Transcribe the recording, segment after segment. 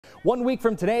1 week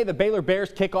from today, the Baylor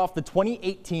Bears kick off the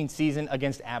 2018 season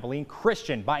against Abilene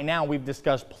Christian. By now, we've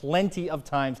discussed plenty of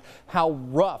times how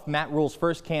rough Matt Rule's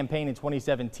first campaign in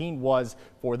 2017 was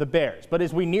for the Bears. But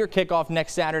as we near kickoff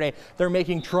next Saturday, they're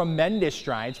making tremendous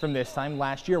strides from this time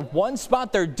last year. One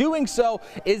spot they're doing so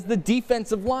is the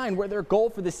defensive line, where their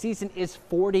goal for the season is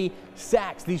 40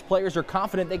 sacks. These players are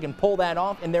confident they can pull that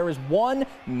off, and there is one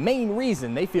main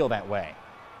reason they feel that way.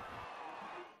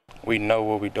 We know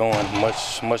what we're doing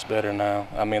much better now.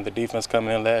 I mean, the defense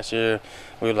coming in last year,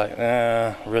 we were like,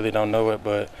 really don't know it,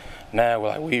 but now we're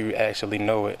like, we actually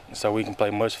know it, so we can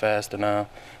play much faster now,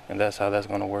 and that's how that's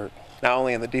going to work. Not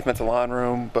only in the defensive line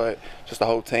room, but just the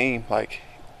whole team. Like,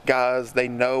 guys, they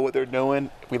know what they're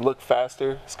doing. We look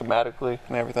faster schematically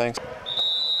and everything.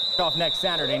 Off next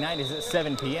Saturday night is at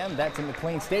 7 p.m. That's in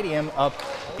McLean Stadium up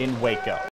in Waco.